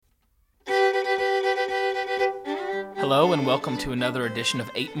Hello and welcome to another edition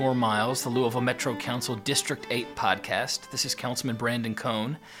of 8 More Miles, the Louisville Metro Council District 8 podcast. This is Councilman Brandon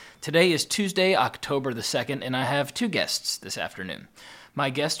Cohn. Today is Tuesday, October the 2nd, and I have two guests this afternoon. My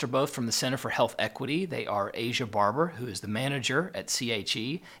guests are both from the Center for Health Equity. They are Asia Barber, who is the manager at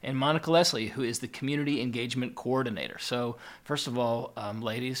CHE, and Monica Leslie, who is the Community Engagement Coordinator. So, first of all,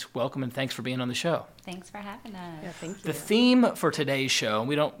 ladies, welcome and thanks for being on the show. Thanks for having us. Yeah, thank you. The theme for today's show,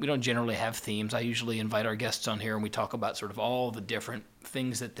 we don't generally have themes. I usually invite our guests on here and we talk about sort of all the different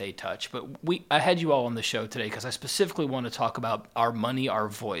things that they touch. But I had you all on the show today because I specifically want to talk about Our Money, Our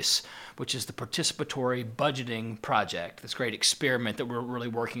Voice, which is the participatory budgeting project, this great experiment that we're really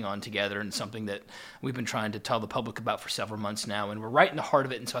working on together and something that we've been trying to tell the public about for several months now. And we're right in the heart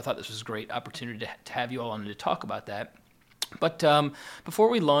of it. And so I thought this was a great opportunity to have you all on to talk about that. But before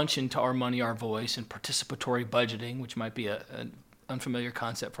we launch into Our Money, Our Voice and participatory budgeting, which might be an unfamiliar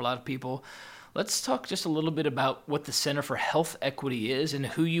concept for a lot of people, let's talk just a little bit about what the Center for Health Equity is and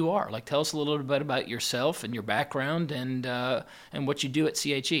who you are. Like, tell us a little bit about yourself and your background and what you do at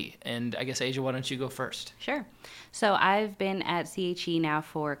CHE. And I guess, Asia, why don't you go first? Sure. So I've been at CHE now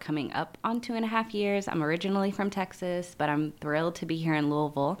for coming up on 2.5 years. I'm originally from Texas, but I'm thrilled to be here in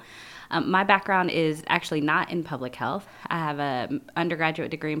Louisville. My background is actually not in public health. I have an undergraduate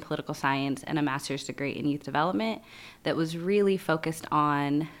degree in political science and a master's degree in youth development that was really focused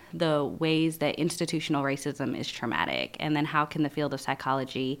on the ways that institutional racism is traumatic, and then how can the field of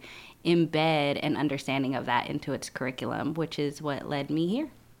psychology embed an understanding of that into its curriculum, which is what led me here.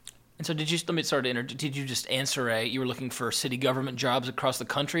 And so did you just answer you were looking for city government jobs across the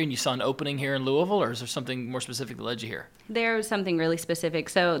country and you saw an opening here in Louisville, or is there something more specific that led you here? There was something really specific.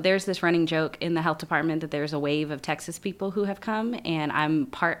 So there's this running joke in the health department that there's a wave of Texas people who have come, and I'm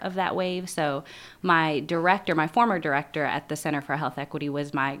part of that wave. So my former director at the Center for Health Equity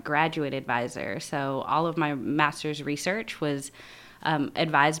was my graduate advisor. So all of my master's research was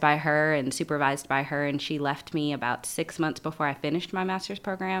advised by her and supervised by her, and she left me about 6 months before I finished my master's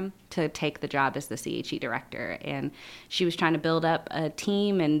program to take the job as the CHE director. And she was trying to build up a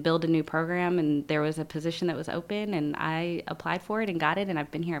team and build a new program, and there was a position that was open, and I applied for it and got it, and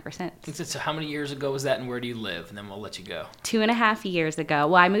I've been here ever since. So how many years ago was that, and where do you live? And then we'll let you go. 2.5 years ago.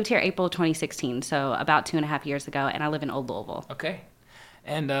 Well, I moved here April 2016, so about 2.5 years ago, and I live in Old Louisville. Okay.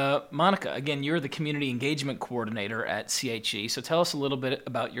 And Monica, again, you're the Community Engagement Coordinator at CHE. So tell us a little bit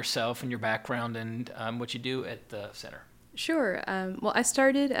about yourself and your background and what you do at the center. Sure. Well, I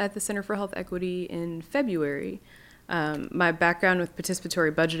started at the Center for Health Equity in February. My background with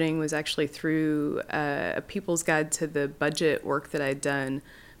participatory budgeting was actually through a People's Guide to the Budget work that I'd done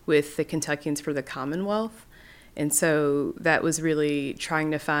with the Kentuckians for the Commonwealth. And so that was really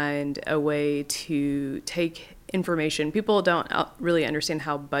trying to find a way to take information. People don't really understand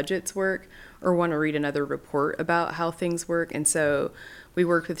how budgets work or want to read another report about how things work. And so we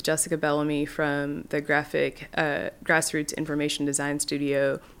worked with Jessica Bellamy from the Grassroots Information Design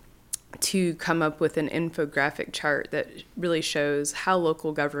Studio to come up with an infographic chart that really shows how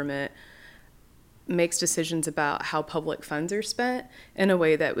local government makes decisions about how public funds are spent in a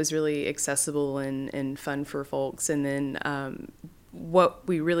way that was really accessible and fun for folks. And then what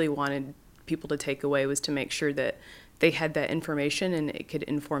we really wanted people to take away was to make sure that they had that information and it could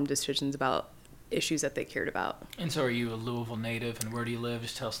inform decisions about issues that they cared about. And so are you a Louisville native, and where do you live?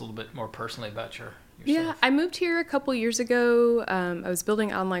 Just tell us a little bit more personally about yourself. Yeah, I moved here a couple years ago. I was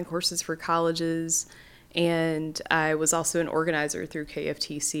building online courses for colleges, and I was also an organizer through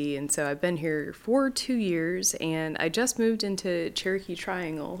KFTC, and so I've been here for 2 years, and I just moved into Cherokee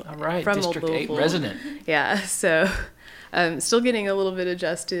Triangle. All right, from District Old 8 Louisville. resident. Yeah, so I'm still getting a little bit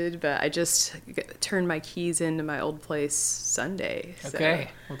adjusted, but I just turned my keys into my old place Sunday. So. Okay,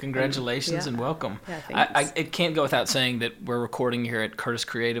 well, congratulations and welcome. Yeah, thanks. It can't go without saying that we're recording here at Curtis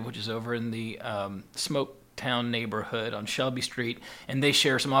Creative, which is over in the Smoketown neighborhood on Shelby Street, and they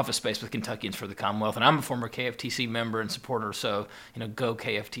share some office space with Kentuckians for the Commonwealth. And I'm a former KFTC member and supporter, so go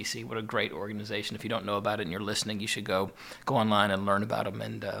KFTC. What a great organization! If you don't know about it and you're listening, you should go online and learn about them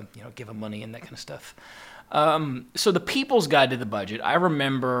and give them money and that kind of stuff. So the People's Guide to the Budget. I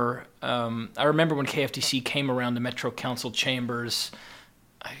remember when KFTC came around the Metro Council chambers.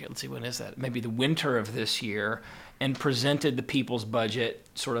 Let's see, when is that? Maybe the winter of this year, and presented the People's Budget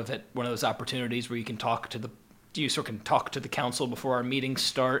sort of at one of those opportunities where you can talk to the council before our meetings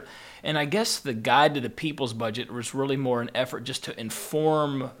start. And I guess the Guide to the People's Budget was really more an effort just to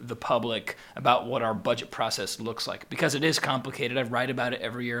inform the public about what our budget process looks like, because it is complicated. I write about it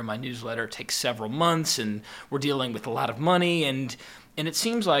every year in my newsletter. It takes several months, and we're dealing with a lot of money, and it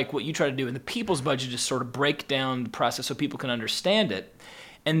seems like what you try to do in the People's Budget is sort of break down the process so people can understand it.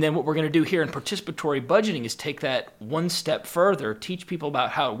 And then what we're going to do here in participatory budgeting is take that one step further, teach people about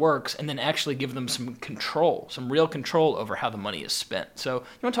how it works, and then actually give them some control, some real control over how the money is spent. So you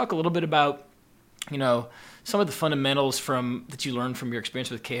want to talk a little bit about, some of the fundamentals that you learned from your experience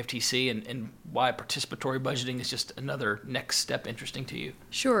with KFTC and why participatory budgeting is just another next step interesting to you?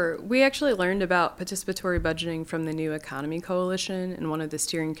 Sure. We actually learned about participatory budgeting from the New Economy Coalition, and one of the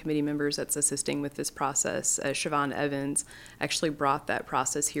steering committee members that's assisting with this process, Siobhan Evans, actually brought that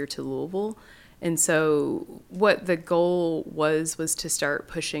process here to Louisville. And so what the goal was to start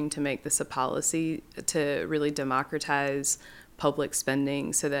pushing to make this a policy to really democratize public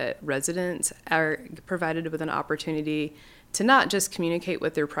spending so that residents are provided with an opportunity to not just communicate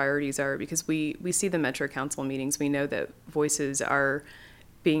what their priorities are, because we see the Metro Council meetings. We know that voices are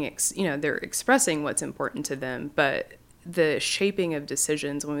being, they're expressing what's important to them, but the shaping of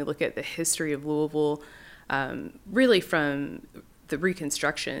decisions, when we look at the history of Louisville, really from the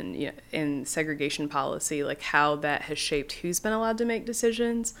Reconstruction and segregation policy, like how that has shaped who's been allowed to make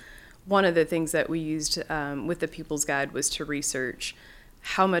decisions. One of the things that we used with the People's Guide was to research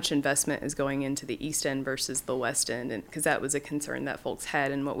how much investment is going into the East End versus the West End, and because that was a concern that folks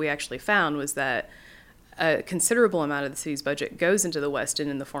had. And what we actually found was that a considerable amount of the city's budget goes into the West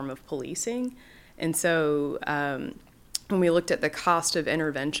End in the form of policing. And so when we looked at the cost of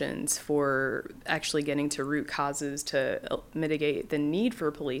interventions for actually getting to root causes to mitigate the need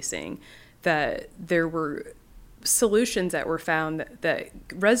for policing, that there were solutions that were found that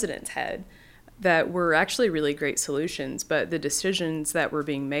residents had that were actually really great solutions, but the decisions that were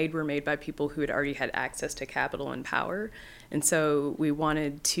being made were made by people who had already had access to capital and power. And so we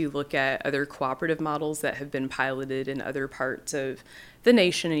wanted to look at other cooperative models that have been piloted in other parts of the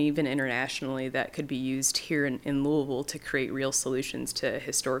nation and even internationally that could be used here in Louisville to create real solutions to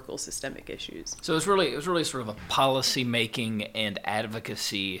historical systemic issues. So it was really sort of a policy making and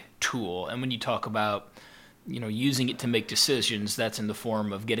advocacy tool. And when you talk about using it to make decisions, that's in the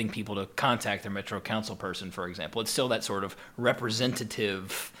form of getting people to contact their Metro Council person, for example. It's still that sort of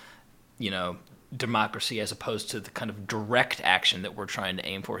representative, democracy as opposed to the kind of direct action that we're trying to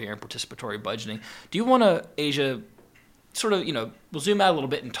aim for here in participatory budgeting. Do you want to, Asia, sort of, we'll zoom out a little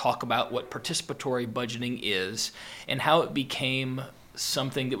bit and talk about what participatory budgeting is and how it became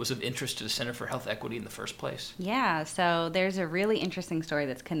something that was of interest to the Center for Health Equity in the first place? Yeah, so there's a really interesting story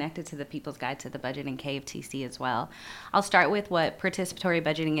that's connected to the People's Guide to the Budget and KFTC as well. I'll start with what participatory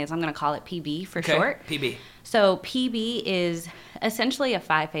budgeting is. I'm going to call it PB for short. PB. So PB is essentially a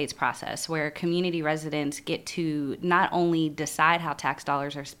 5-phase process where community residents get to not only decide how tax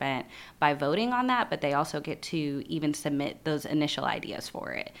dollars are spent by voting on that, but they also get to even submit those initial ideas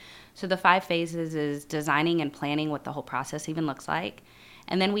for it. So the 5 phases is designing and planning what the whole process even looks like.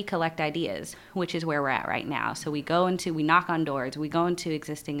 And then we collect ideas, which is where we're at right now. So we knock on doors, we go into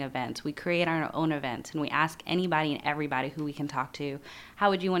existing events, we create our own events, and we ask anybody and everybody who we can talk to, how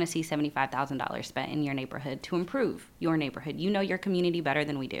would you want to see $75,000 spent in your neighborhood to improve your neighborhood? You know your community better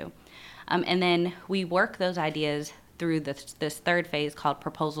than we do. And then we work those ideas through this 3rd phase called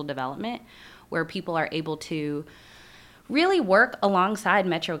proposal development, where people are able to really work alongside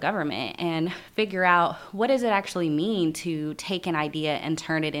Metro government and figure out what does it actually mean to take an idea and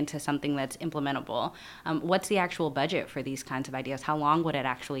turn it into something that's implementable. What's the actual budget for these kinds of ideas? How long would it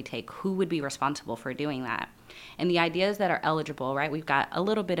actually take? Who would be responsible for doing that? And the ideas that are eligible, right? We've got a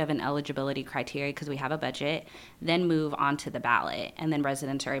little bit of an eligibility criteria because we have a budget, then move on to the ballot, and then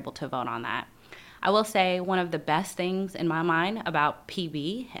residents are able to vote on that. I will say one of the best things in my mind about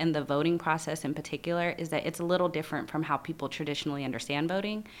PB and the voting process in particular is that it's a little different from how people traditionally understand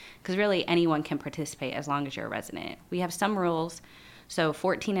voting, because really anyone can participate as long as you're a resident. We have some rules, so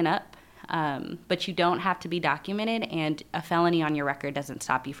 14 and up, but you don't have to be documented, and a felony on your record doesn't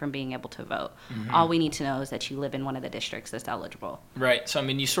stop you from being able to vote. Mm-hmm. All we need to know is that you live in one of the districts that's eligible. Right. So,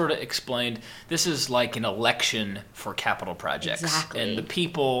 you sort of explained this is like an election for capital projects. Exactly. And the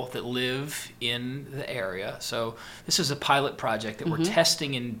people that live in the area. So this is a pilot project that we're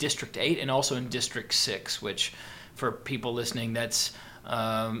testing in District 8 and also in District 6, which for people listening, that's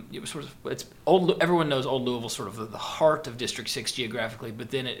everyone knows Old Louisville, sort of the heart of District 6 geographically, but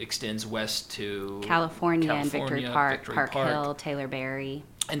then it extends west to California and Victory Park, Park Hill, Taylor Berry.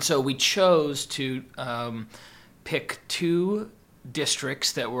 And so we chose to pick 2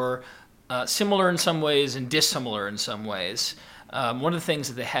 districts that were similar in some ways and dissimilar in some ways. One of the things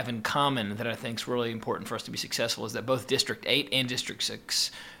that they have in common that I think is really important for us to be successful is that both District 8 and District 6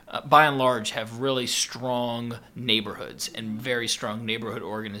 by and large, have really strong neighborhoods and very strong neighborhood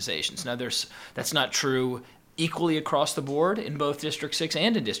organizations. Now, that's not true equally across the board in both District 6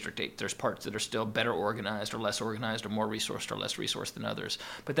 and in District 8. There's parts that are still better organized or less organized or more resourced or less resourced than others.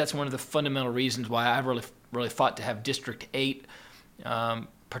 But that's one of the fundamental reasons why I really fought to have District 8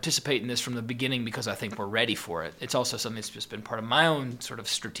 participate in this from the beginning, because I think we're ready for it. It's also something that's just been part of my own sort of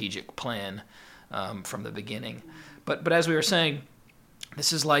strategic plan from the beginning. But as we were saying,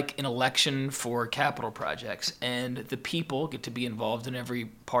 this is like an election for capital projects, and the people get to be involved in every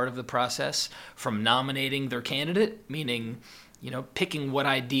part of the process, from nominating their candidate, meaning, picking what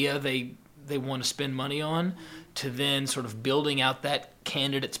idea they want to spend money on, to then sort of building out that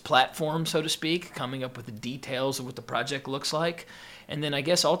candidate's platform, so to speak, coming up with the details of what the project looks like. And then I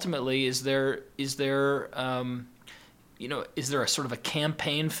guess ultimately, is there a sort of a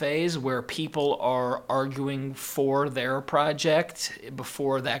campaign phase where people are arguing for their project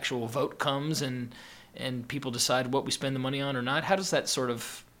before the actual vote comes and people decide what we spend the money on or not? How does that sort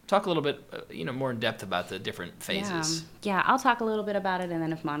of talk a little bit, more in depth about the different phases? Yeah, I'll talk a little bit about it, and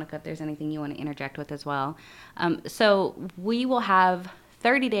then if Monica, if there's anything you want to interject with as well. So we will have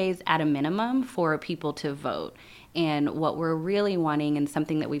 30 days at a minimum for people to vote. And what we're really wanting, and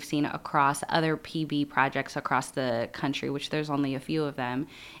something that we've seen across other PB projects across the country, which there's only a few of them,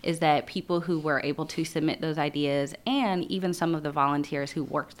 is that people who were able to submit those ideas, and even some of the volunteers who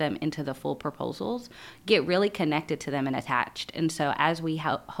worked them into the full proposals, get really connected to them and attached. And so as we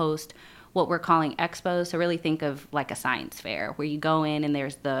host what we're calling expos, so really think of like a science fair where you go in and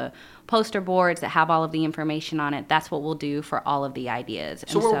there's the poster boards that have all of the information on it. That's what we'll do for all of the ideas.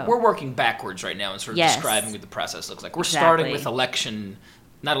 So we're working backwards right now and sort of describing what the process looks like. We're starting with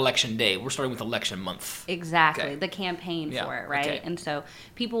not election day, we're starting with election month. Exactly, okay. The campaign for it, right? Okay. And so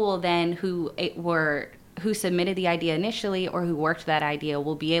people will then who submitted the idea initially or who worked that idea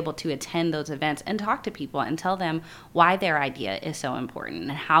will be able to attend those events and talk to people and tell them why their idea is so important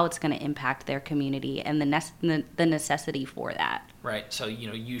and how it's going to impact their community and the necessity for that. Right. So,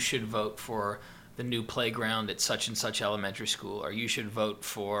 you should vote for the new playground at such and such elementary school, or you should vote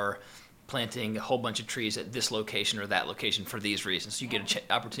for planting a whole bunch of trees at this location or that location for these reasons. You get an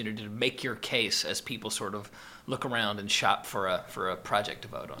opportunity to make your case as people sort of look around and shop for a project to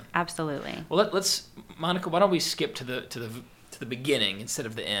vote on. Absolutely. Well, let's Monica, why don't we skip to the beginning instead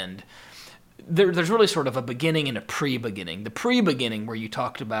of the end? There's really sort of a beginning and a pre-beginning. The pre-beginning, where you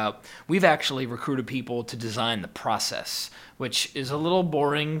talked about, we've actually recruited people to design the process, which is a little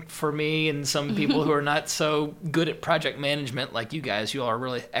boring for me and some people who are not so good at project management like you guys. You all are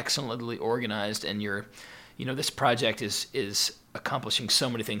really excellently organized, and this project is accomplishing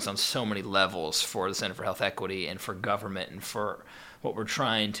so many things on so many levels for the Center for Health Equity and for government and for what we're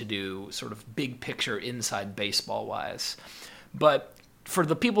trying to do, sort of big picture inside baseball-wise. But for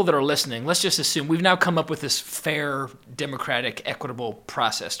the people that are listening, let's just assume we've now come up with this fair, democratic, equitable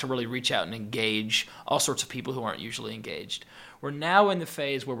process to really reach out and engage all sorts of people who aren't usually engaged. We're now in the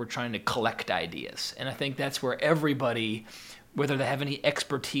phase where we're trying to collect ideas. And I think that's where everybody, whether they have any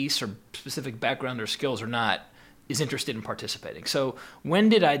expertise or specific background or skills or not, is interested in participating. So when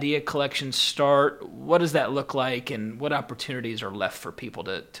did idea collection start? What does that look like? And what opportunities are left for people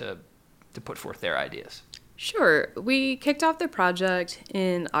to put forth their ideas? Sure. We kicked off the project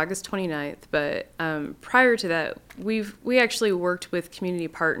in August 29th, but prior to that, we actually worked with community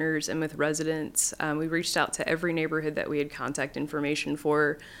partners and with residents. We reached out to every neighborhood that we had contact information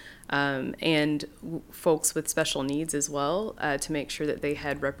for, and folks with special needs as well, to make sure that they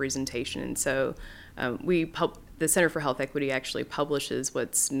had representation. And so the Center for Health Equity actually publishes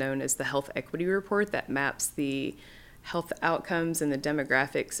what's known as the Health Equity Report that maps the health outcomes and the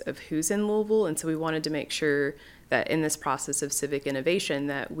demographics of who's in Louisville. And so we wanted to make sure that in this process of civic innovation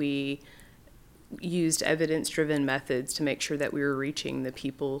that we used evidence-driven methods to make sure that we were reaching the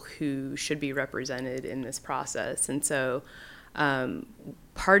people who should be represented in this process. And so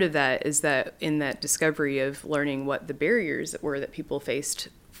part of that is that in that discovery of learning what the barriers were that people faced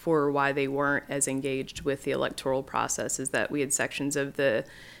for why they weren't as engaged with the electoral process, is that we had sections of the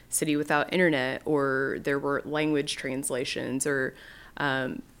city without internet, or there were language translations, or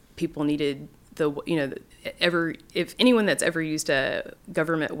people needed if anyone that's ever used a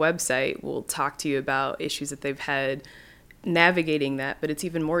government website will talk to you about issues that they've had navigating that, but it's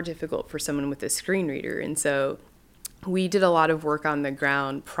even more difficult for someone with a screen reader. And so we did a lot of work on the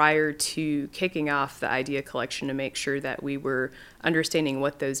ground prior to kicking off the idea collection to make sure that we were understanding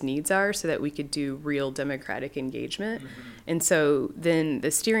what those needs are so that we could do real democratic engagement. Mm-hmm. And so then the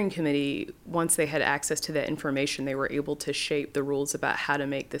steering committee, once they had access to that information, they were able to shape the rules about how to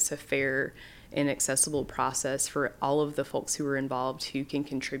make this a fair and accessible process for all of the folks who were involved who can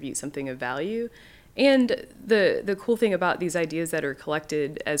contribute something of value. And the cool thing about these ideas that are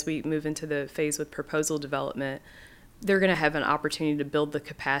collected as we move into the phase with proposal development, they're going to have an opportunity to build the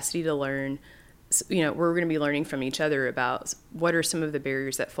capacity to learn. We're going to be learning from each other about what are some of the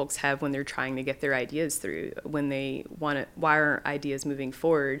barriers that folks have when they're trying to get their ideas through, when they want to, why aren't ideas moving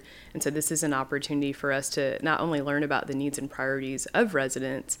forward? And so this is an opportunity for us to not only learn about the needs and priorities of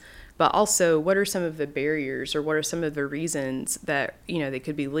residents, but also what are some of the barriers or what are some of the reasons that, they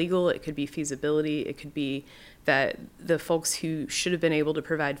could be legal, it could be feasibility, it could be that the folks who should have been able to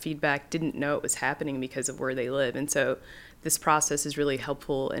provide feedback didn't know it was happening because of where they live. And so this process is really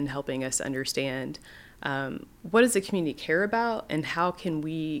helpful in helping us understand what does the community care about and how can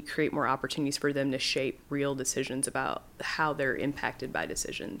we create more opportunities for them to shape real decisions about how they're impacted by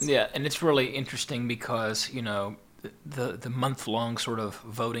decisions. Yeah, and it's really interesting because, the month-long sort of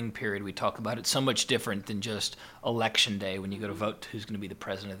voting period we talk about, it's so much different than just election day when you go to vote who's going to be the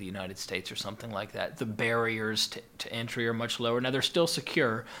president of the United States or something like that. The barriers to entry are much lower. Now, they're still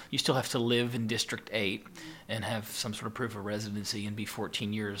secure. You still have to live in District 8 and have some sort of proof of residency and be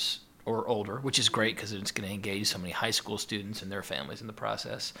 14 years or older, which is great because it's going to engage so many high school students and their families in the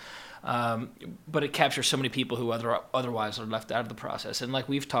process. But it captures so many people who otherwise are left out of the process. And like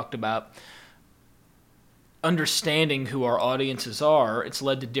we've talked about, understanding who our audiences are, it's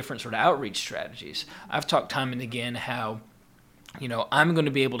led to different sort of outreach strategies. I've talked time and again how, I'm going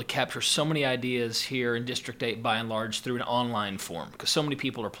to be able to capture so many ideas here in District 8 by and large through an online form because so many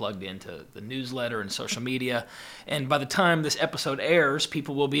people are plugged into the newsletter and social media. And by the time this episode airs,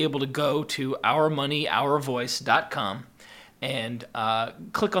 people will be able to go to ourmoneyourvoice.com and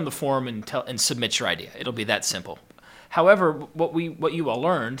click on the form and submit your idea. It'll be that simple. However, what you all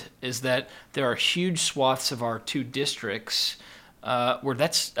learned is that there are huge swaths of our two districts where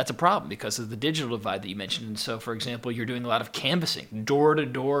that's a problem because of the digital divide that you mentioned. And so, for example, you're doing a lot of canvassing,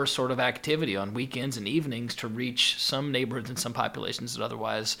 door-to-door sort of activity on weekends and evenings to reach some neighborhoods and some populations that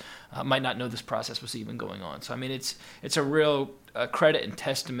otherwise might not know this process was even going on. So, I mean, it's a real credit and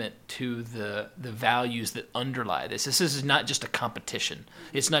testament to the values that underlie this. This is not just a competition.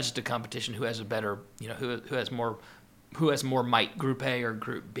 It's not just a competition who has a better, who has more might, Group A or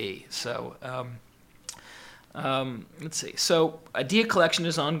Group B. So let's see. So idea collection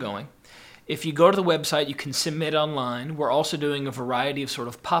is ongoing. If you go to the website, you can submit online. We're also doing a variety of sort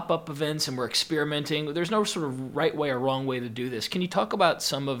of pop-up events, and we're experimenting. There's no sort of right way or wrong way to do this. Can you talk about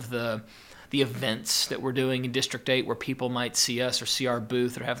some of the events that we're doing in District 8 where people might see us or see our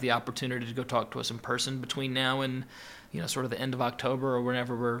booth or have the opportunity to go talk to us in person between now and sort of the end of October or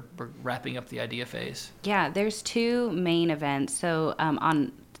whenever we're wrapping up the idea phase? Yeah, there's two main events. So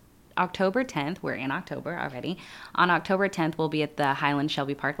on October 10th, we're in October already. On October 10th, we'll be at the Highland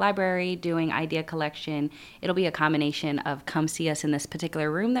Shelby Park Library doing idea collection. It'll be a combination of come see us in this particular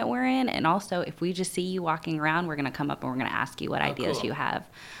room that we're in, and also if we just see you walking around, we're going to come up and we're going to ask you what ideas cool. you have.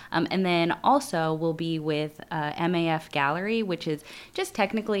 And then also we'll be with MAF Gallery, which is just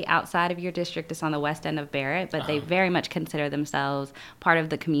technically outside of your district. It's on the west end of Barrett, but they very much consider themselves part of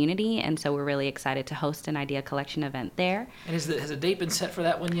the community, and so we're really excited to host an idea collection event there. And has a date been set for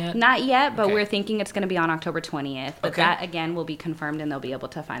that one yet? Not yet, but Okay. we're thinking it's going to be on October 20th. But Okay. that, again, will be confirmed, and they'll be able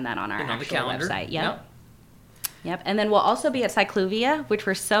to find that on our And on the actual calendar. website. Yep. And then we'll also be at Cycluvia, which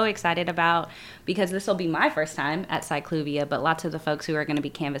we're so excited about because this will be my first time at Cycluvia, but lots of the folks who are going to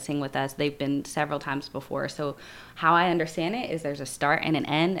be canvassing with us, they've been several times before. So how I understand it is there's a start and an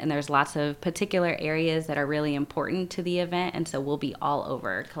end, and there's lots of particular areas that are really important to the event, and so we'll be all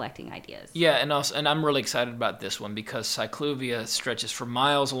over collecting ideas. Yeah, and I'm really excited about this one because Cycluvia stretches for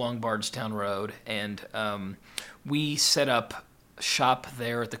miles along Bardstown Road, and we set up shop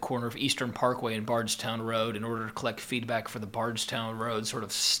there at the corner of Eastern Parkway and Bardstown Road in order to collect feedback for the Bardstown Road sort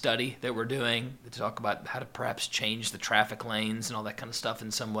of study that we're doing to talk about how to perhaps change the traffic lanes and all that kind of stuff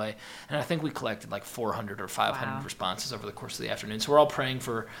in some way. And I think we collected like 400 or 500 Wow. responses over the course of the afternoon. So we're all praying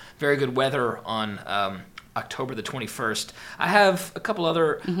for very good weather on October the 21st. I have a couple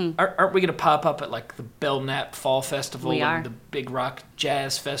other, aren't we going to pop up at like the Belknap Fall Festival We are. and the Big Rock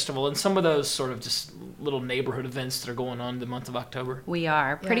Jazz Festival and some of those sort of just little neighborhood events that are going on in the month of October? We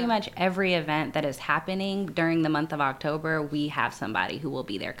are. Pretty Yeah. much every event that is happening during the month of October, we have somebody who will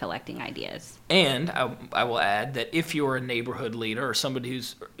be there collecting ideas. And I will add that if you're a neighborhood leader or somebody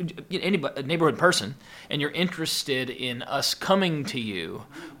who's a neighborhood person and you're interested in us coming to you,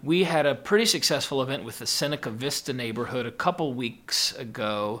 we had a pretty successful event with the Seneca Vista neighborhood a couple weeks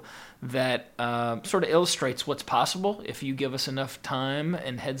ago that sort of illustrates what's possible if you give us enough time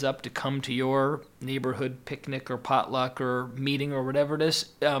and heads up to come to your neighborhood picnic or potluck or meeting or whatever it is.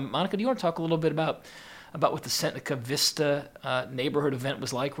 Monica, do you want to talk a little bit about what the Seneca Vista neighborhood event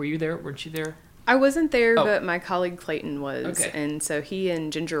was like? Were you there? Weren't you there? I wasn't there, Oh. but my colleague Clayton was. Okay. And so he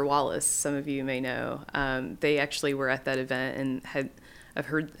and Ginger Wallace, some of you may know, they actually were at that event and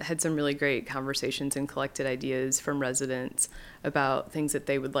had some really great conversations and collected ideas from residents about things that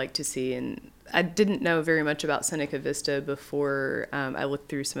they would like to see. And I didn't know very much about Seneca Vista before I looked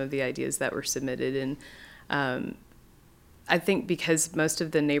through some of the ideas that were submitted. And I think because most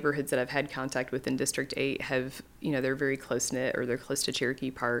of the neighborhoods that I've had contact with in District 8 have, they're very close-knit, or they're close to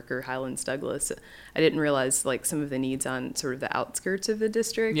Cherokee Park or Highlands Douglas. I didn't realize like some of the needs on sort of the outskirts of the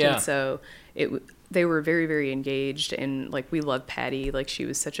district. Yeah. And so they were very, very engaged, and like we love Patty. Like she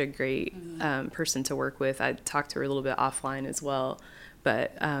was such a great person to work with. I talked to her a little bit offline as well,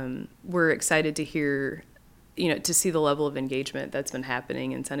 but we're excited to hear, to see the level of engagement that's been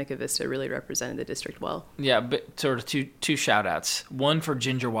happening, and Seneca Vista really represented the district well. Yeah, but sort of two shout outs. One for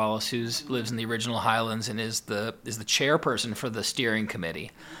Ginger Wallace, who lives in the original Highlands and is the chairperson for the steering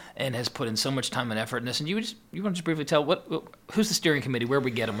committee, and has put in so much time and effort in this. And you want to just briefly tell who's the steering committee? Where we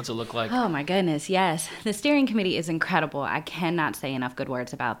get them? What's it look like? Oh my goodness, yes. The steering committee is incredible. I cannot say enough good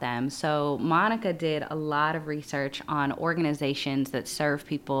words about them. So Monica did a lot of research on organizations that serve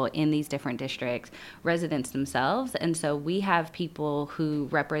people in these different districts, residents themselves. And so we have people who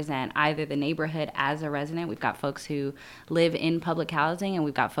represent either the neighborhood as a resident. We've got folks who live in public housing, and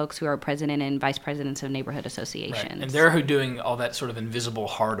we've got folks who are president and vice presidents of neighborhood associations. Right. And they're who doing all that sort of invisible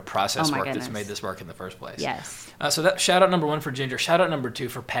hard process Oh my work goodness. that's made this work in the first place. Yes. So that shout out number one for Ginger, shout out number two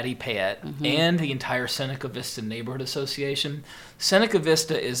for Patty Payette and the entire Seneca Vista Neighborhood Association. Seneca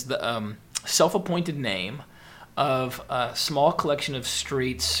Vista is the self-appointed name of a small collection of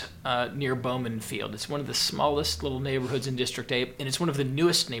streets near Bowman Field. It's one of the smallest little neighborhoods in District 8, and it's one of the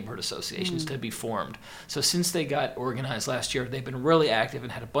newest neighborhood associations to be formed. So since they got organized last year, they've been really active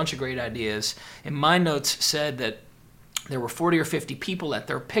and had a bunch of great ideas. And my notes said that there were 40 or 50 people at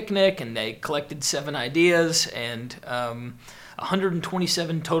their picnic, and they collected 7 ideas and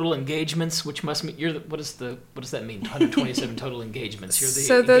 127 total engagements, which must mean what does that mean? 127 total engagements. You're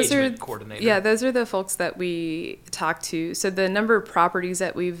the engagement coordinator. Yeah, those are the folks that we talked to. So the number of properties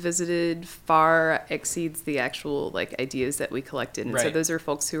that we've visited far exceeds the actual ideas that we collected. And so Right. those are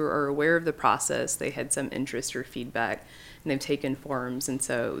folks who are aware of the process. They had some interest or feedback, and they've taken forms, and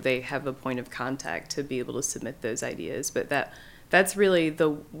so they have a point of contact to be able to submit those ideas. But that's really the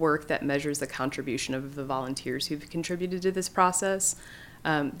work that measures the contribution of the volunteers who've contributed to this process.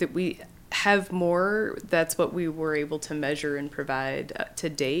 That we have more, that's what we were able to measure and provide to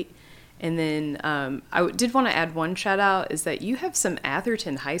date. And then I did want to add one shout out, is that you have some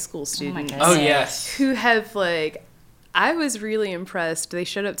Atherton High School students goodness. Oh, yes. who have I was really impressed. They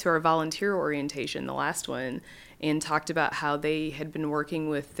showed up to our volunteer orientation, the last one, and talked about how they had been working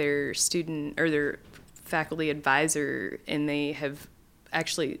with their student or their faculty advisor, and they have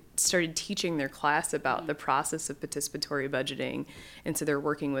actually started teaching their class about the process of participatory budgeting. And so they're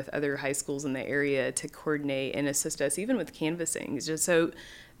working with other high schools in the area to coordinate and assist us, even with canvassing. Just so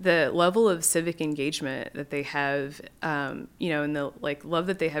the level of civic engagement that they have, and the love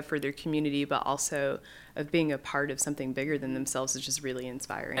that they have for their community, but also of being a part of something bigger than themselves, is just really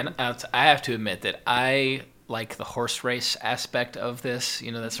inspiring. And I have to admit that I like the horse race aspect of this.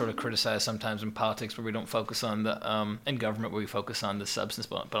 That's sort of criticized sometimes in politics, where we don't focus on the in government, where we focus on the substance,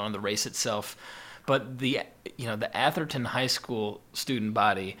 but on the race itself. But the Atherton High School student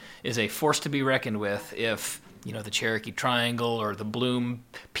body is a force to be reckoned with. If the Cherokee Triangle or the Bloom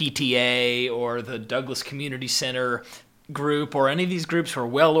PTA or the Douglas Community Center group or any of these groups who are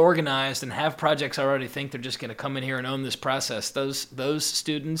well organized and have projects already, think they're just going to come in here and own this process, those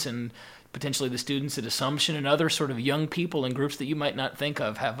students and potentially the students at Assumption and other sort of young people and groups that you might not think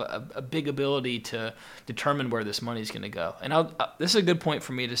of have a big ability to determine where this money is going to go. And this is a good point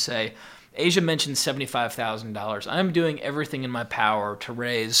for me to say. Asia mentioned $75,000. I'm doing everything in my power to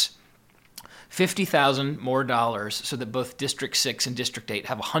raise $50,000 more dollars so that both District 6 and District 8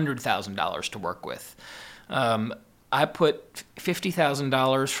 have $100,000 to work with. I put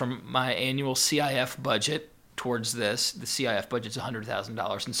 $50,000 from my annual CIF budget towards this. The CIF budget's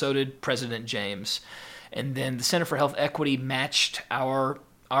 $100,000, and so did President James. And then the Center for Health Equity matched our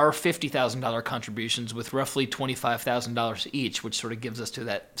 $50,000 contributions with roughly $25,000 each, which sort of gives us to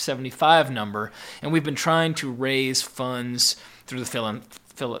that 75 number. And we've been trying to raise funds through the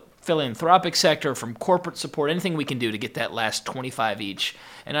philanthropic sector, from corporate support, anything we can do to get that last 25 each.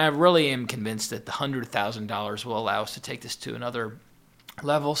 And I really am convinced that the $100,000 will allow us to take this to another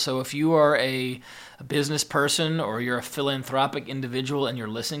level. So if you are a business person or you're a philanthropic individual and you're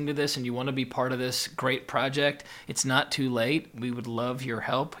listening to this and you want to be part of this great project, it's not too late. We would love your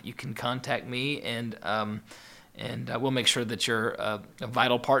help. You can contact me and And we'll make sure that you're a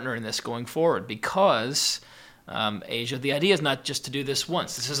vital partner in this going forward because, Asia, the idea is not just to do this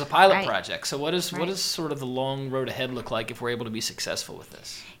once. This is a pilot project. So what does sort of the long road ahead look like if we're able to be successful with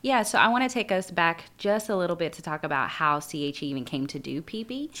this? Yeah, so I want to take us back just a little bit to talk about how CHE even came to do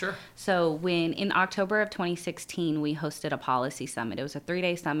PB. Sure. So in October of 2016, we hosted a policy summit. It was a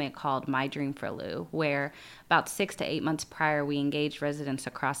 3-day summit called My Dream for Lou, where about 6 to 8 months prior, we engaged residents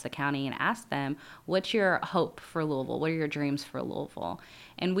across the county and asked them, what's your hope for Louisville? What are your dreams for Louisville?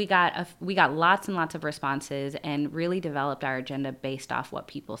 And we got lots and lots of responses and really developed our agenda based off what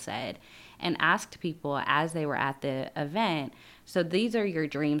people said and asked people as they were at the event, so these are your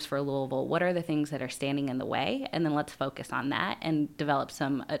dreams for Louisville. What are the things that are standing in the way? And then let's focus on that and develop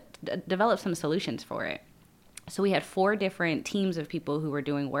some solutions for it. So we had 4 different teams of people who were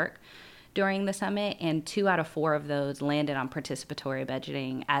doing work during the summit, and 2 out of 4 of those landed on participatory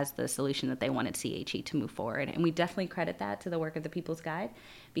budgeting as the solution that they wanted CHE to move forward. And we definitely credit that to the work of the People's Guide,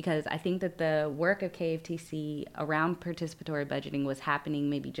 because I think that the work of KFTC around participatory budgeting was happening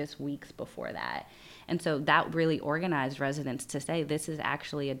maybe just weeks before that. And so that really organized residents to say, this is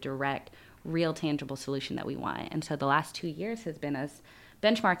actually a direct, real, tangible solution that we want. And so the last 2 years has been us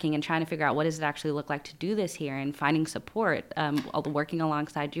benchmarking and trying to figure out what does it actually look like to do this here and finding support, working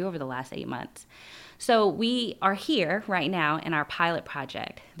alongside you over the last 8 months. So we are here right now in our pilot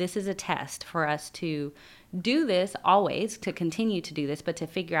project. This is a test for us to do this always, to continue to do this, but to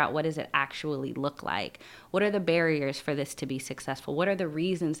figure out what does it actually look like? What are the barriers for this to be successful? What are the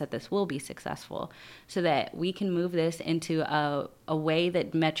reasons that this will be successful so that we can move this into a way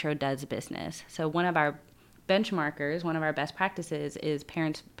that Metro does business? So one of our benchmarkers, one of our best practices is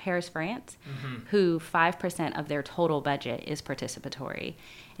Paris, France, who 5% of their total budget is participatory.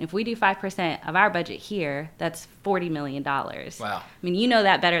 And if we do 5% of our budget here, that's $40 million. Wow. I mean, you know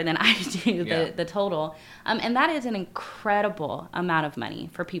that better than I do, the total. And that is an incredible amount of money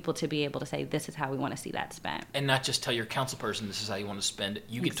for people to be able to say, this is how we want to see that spent. And not just tell your council person this is how you want to spend it.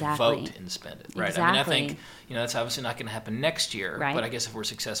 You get to Exactly. vote and spend it, right? Exactly. I mean, I think, that's obviously not going to happen next year. Right. But I guess if we're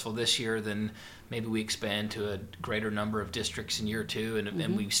successful this year, then maybe we expand to a greater number of districts in year 2,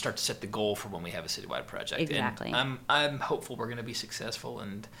 and we start to set the goal for when we have a citywide project. Exactly. And I'm hopeful we're going to be successful,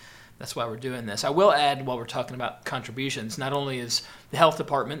 and that's why we're doing this. I will add, while we're talking about contributions, not only is the Health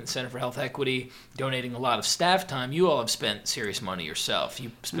Department, the Center for Health Equity, donating a lot of staff time, you all have spent serious money yourself.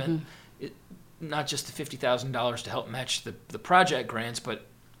 You spent not just the $50,000 to help match the project grants, but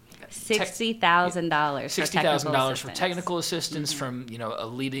 $60,000 for technical assistance from a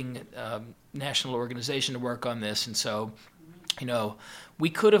leading national organization to work on this. And so, we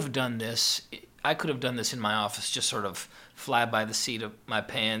could have done this. I could have done this in my office, just sort of fly by the seat of my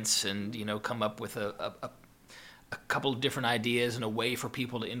pants and come up with a couple of different ideas and a way for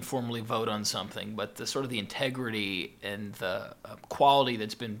people to informally vote on something. But the sort of the integrity and the quality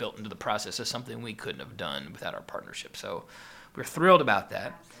that's been built into the process is something we couldn't have done without our partnership. So we're thrilled about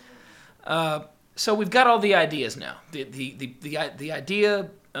that. So we've got all the ideas now. The idea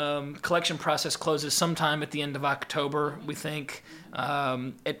collection process closes sometime at the end of October, we think.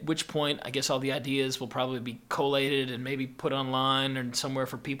 At which point, I guess all the ideas will probably be collated and maybe put online or somewhere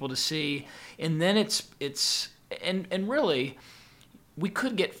for people to see. And then and really, we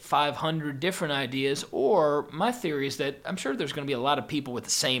could get 500 different ideas. Or my theory is that I'm sure there's going to be a lot of people with the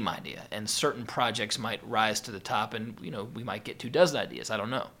same idea, and certain projects might rise to the top, and we might get 24 ideas. I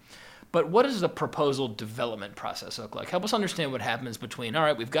don't know. But what does the proposal development process look like? Help us understand what happens between, all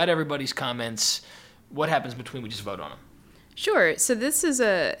right, we've got everybody's comments. What happens between we just vote on them? Sure. So this is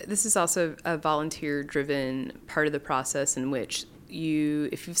also a volunteer-driven part of the process in which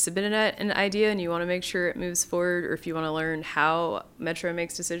if you've submitted an idea and you want to make sure it moves forward, or if you want to learn how Metro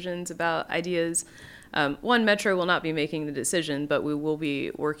makes decisions about ideas, Metro will not be making the decision, but we will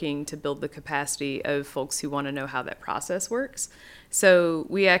be working to build the capacity of folks who want to know how that process works. So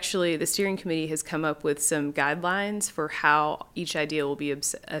the steering committee has come up with some guidelines for how each idea will be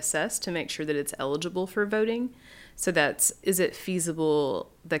assessed to make sure that it's eligible for voting. So is it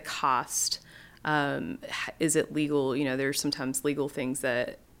feasible, the cost, is it legal? There's sometimes legal things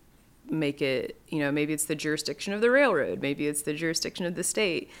that make it, maybe it's the jurisdiction of the railroad, maybe it's the jurisdiction of the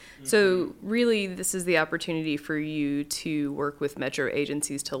state. Mm-hmm. So really, this is the opportunity for you to work with Metro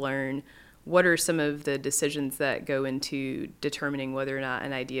agencies to learn what are some of the decisions that go into determining whether or not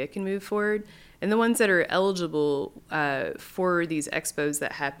an idea can move forward. And the ones that are eligible for these expos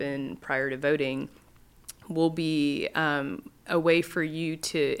that happen prior to voting will be a way for you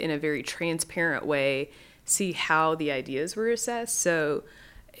to, in a very transparent way, see how the ideas were assessed. So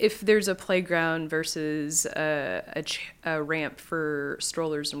if there's a playground versus a ramp for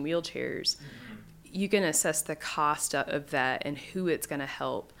strollers and wheelchairs, you can assess the cost of that and who it's going to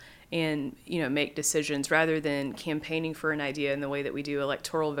help, and make decisions rather than campaigning for an idea in the way that we do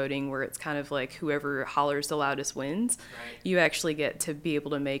electoral voting, where it's kind of like whoever hollers the loudest wins. Right. You actually get to be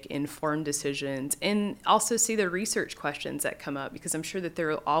able to make informed decisions and also see the research questions that come up, because I'm sure that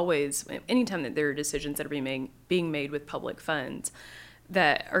there are always, anytime that there are decisions that are being made with public funds,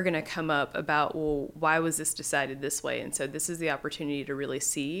 that are going to come up about, well, why was this decided this way? And so this is the opportunity to really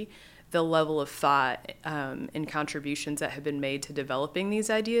see the level of thought and contributions that have been made to developing these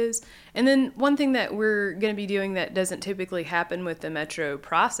ideas. And then one thing that we're going to be doing that doesn't typically happen with the Metro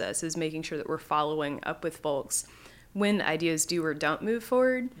process is making sure that we're following up with folks when ideas do or don't move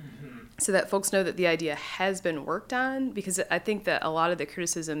forward, so that folks know that the idea has been worked on. Because I think that a lot of the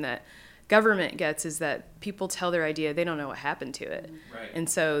criticism that government gets is that people tell their idea, they don't know what happened to it. Right. And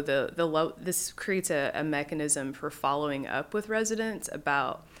so this creates a mechanism for following up with residents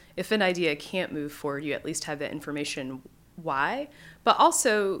about, if an idea can't move forward, you at least have that information why. But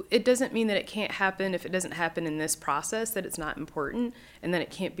also, it doesn't mean that it can't happen if it doesn't happen in this process, that it's not important, and that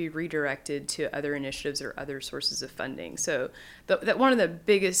it can't be redirected to other initiatives or other sources of funding. So that one of the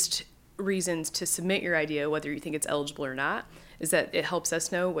biggest reasons to submit your idea, whether you think it's eligible or not, is that it helps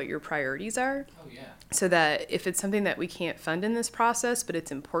us know what your priorities are. Oh, yeah. So that if it's something that we can't fund in this process, but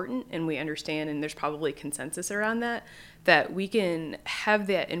it's important and we understand, and there's probably consensus around that we can have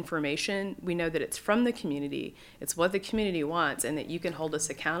that information. We know that it's from the community, it's what the community wants, and that you can hold us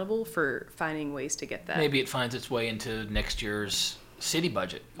accountable for finding ways to get that. Maybe it finds its way into next year's city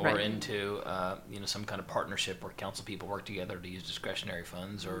budget, or Right. into some kind of partnership where council people work together to use discretionary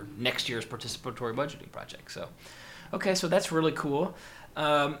funds, or next year's participatory budgeting project. So, okay, so that's really cool.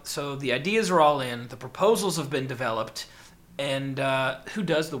 So the ideas are all in, the proposals have been developed, and who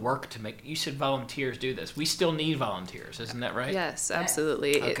does the work to make? You said volunteers do this. We still need volunteers, isn't that right? Yes,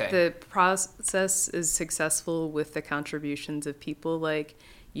 absolutely. Okay. The process is successful with the contributions of people like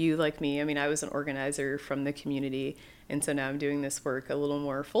you, like me. I mean, I was an organizer from the community, and so now I'm doing this work a little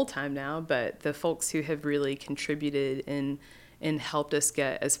more full-time now, but the folks who have really contributed and helped us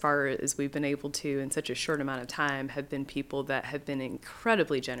get as far as we've been able to in such a short amount of time have been people that have been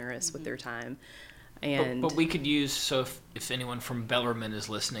incredibly generous with their time. And But we could use, so if anyone from Bellarmine is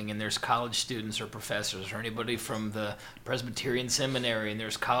listening, and there's college students or professors, or anybody from the Presbyterian Seminary and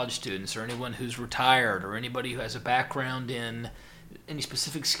there's college students, or anyone who's retired, or anybody who has a background in any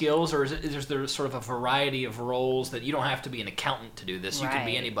specific skills, or is there sort of a variety of roles that you don't have to be an accountant to do this? You can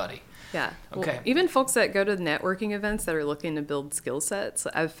be Right. anybody. yeah. Okay. Well, even folks that go to networking events that are looking to build skill sets,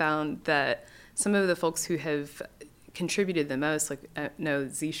 I've found that some of the folks who have contributed the most, like I know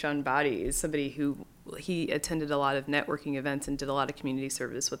Zishan Badi is somebody who he attended a lot of networking events and did a lot of community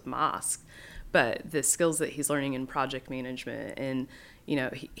service with mosques, but the skills that he's learning in project management, and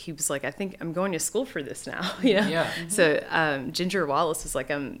he was like, I think I'm going to school for this now. Yeah. So Ginger Wallace is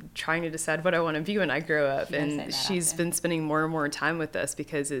like, I'm trying to decide what I want to be when I grow up, She does say and that she's often. been spending more and more time with us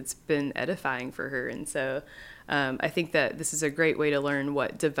because it's been edifying for her. And so I think that this is a great way to learn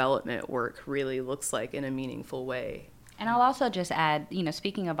what development work really looks like in a meaningful way. And I'll also just add,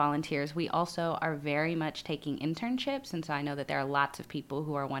 speaking of volunteers, we also are very much taking internships. And so I know that there are lots of people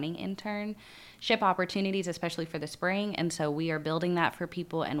who are wanting internship opportunities, especially for the spring. And so we are building that for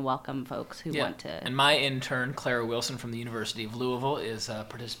people and welcome folks who want to. And my intern, Clara Wilson from the University of Louisville, is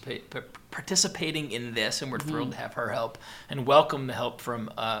participating in this, and we're thrilled to have her help, and welcome the help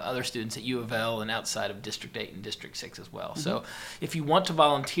from other students at U of L and outside of District 8 and District 6 as well. So if you want to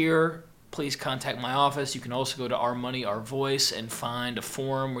volunteer, please contact my office. You can also go to Our Money, Our Voice and find a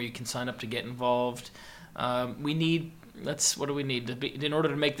forum where you can sign up to get involved. What do we need in order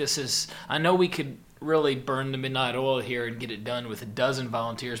to make this I know we could really burn the midnight oil here and get it done with a dozen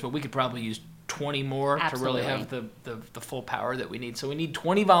volunteers, but we could probably use 20 more to really have the full power that we need. So we need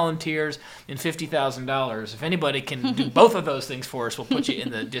 20 volunteers and $50,000. If anybody can do both of those things for us, we'll put you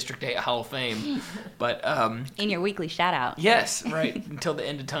in the District 8 Hall of Fame. But in your weekly shout out. yes, right, until the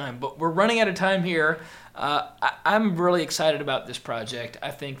end of time. But we're running out of time here. I'm really excited about this project.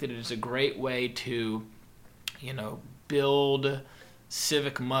 I think that it is a great way to, build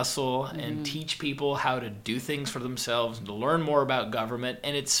civic muscle and teach people how to do things for themselves and to learn more about government.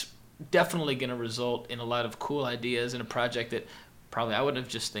 And it's definitely going to result in a lot of cool ideas in a project that probably I wouldn't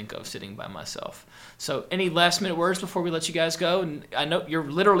have just think of sitting by myself. So any last minute words before we let you guys go? And I know you're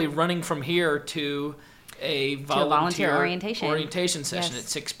literally running from here to a volunteer orientation session Yes. at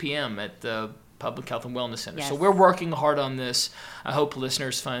 6 p.m. at the Public Health and Wellness Center. Yes. So we're working hard on this. I hope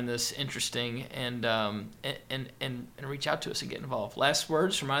listeners find this interesting and reach out to us and get involved. Last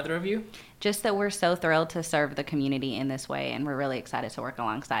words from either of you? Just that we're so thrilled to serve the community in this way, and we're really excited to work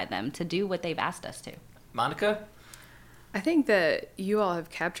alongside them to do what they've asked us to. Monica? I think that you all have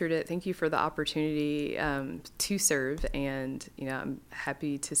captured it. Thank you for the opportunity to serve, and I'm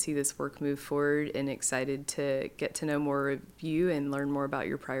happy to see this work move forward and excited to get to know more of you and learn more about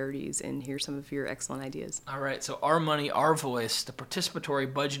your priorities and hear some of your excellent ideas. All right, so Our Money, Our Voice, the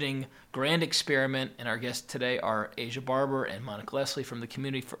participatory budgeting grand experiment, and our guests today are Asia Barber and Monica Leslie from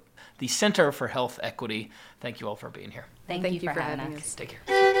the Center for Health Equity. Thank you all for being here. Thank you for having us. Take care.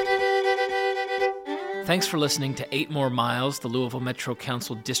 Thanks for listening to 8 More Miles, the Louisville Metro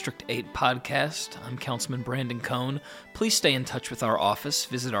Council District 8 podcast. I'm Councilman Brandon Cohn. Please stay in touch with our office.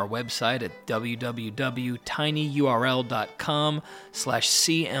 Visit our website at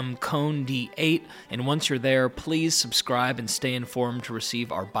www.tinyurl.com/cmcohnd8. And once you're there, please subscribe and stay informed to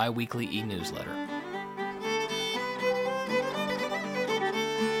receive our bi-weekly e-newsletter.